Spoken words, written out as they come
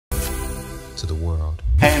to the world.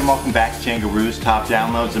 Hey, and welcome back to YANGAROO's top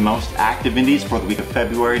downloads and most active indies for the week of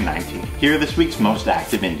February 19th. Here are this week's most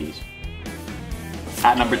active indies.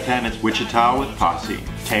 At number 10, it's Wichita with Posse.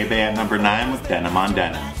 Taybay at number 9 with Denim on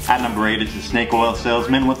Denim. At number 8, it's the Snake Oil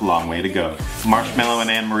Salesman with Long Way to Go. Marshmello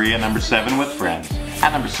and Anne Marie at number 7 with Friends.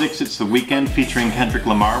 At number 6, it's The Weeknd featuring Kendrick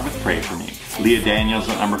Lamar with Pray For Me. Leah Daniels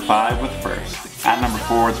at number 5 with First. At number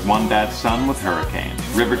 4, it's One Bad Son with Hurricane.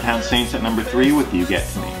 Rivertown Saints at number 3 with You Get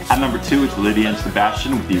To Me. At number 2, it's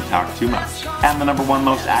Lydia&Sebastien with You Talk Too Much. And the number 1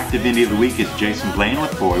 most active indie of the week is Jason Blaine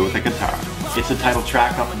with Boy With A Guitar. It's a title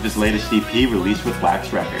track off of his latest EP released with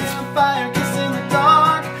Wax Records.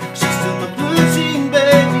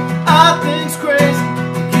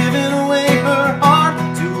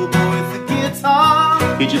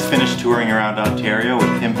 He just finished touring around Ontario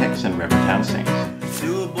with Tim Hicks and Rivertown Saints.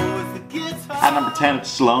 At number 10, it's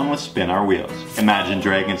Sloan with Spin Our Wheels. Imagine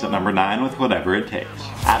Dragons at number 9 with Whatever It Takes.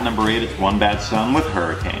 At number 8, it's One Bad Son with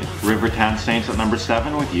Hurricane. Rivertown Saints at number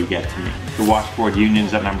 7 with You Get To Me. The Washboard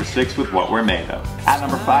Unions at number 6 with What We're Made Of. At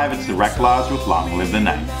number 5, it's the Reklaws with Long Live the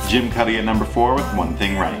Night. Cuddy at number 4 with One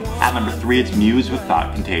Thing Right. At number 3, it's Muse with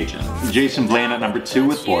Thought Contagion. Jason Blaine at number 2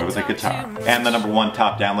 with Boy With A Guitar. And the number 1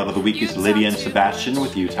 top download of the week is Lydia&Sebastien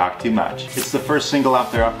with You Talk Too Much. It's the first single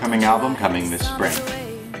off their upcoming album coming this spring.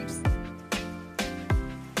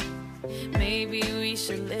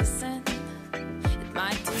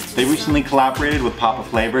 They recently collaborated with Papa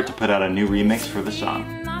Flavor to put out a new remix for the song.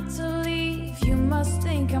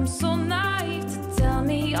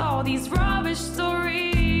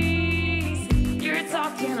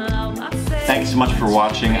 Thanks so much for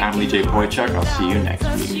watching. I'm Lee J. Poychuk. I'll see you next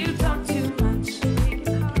week.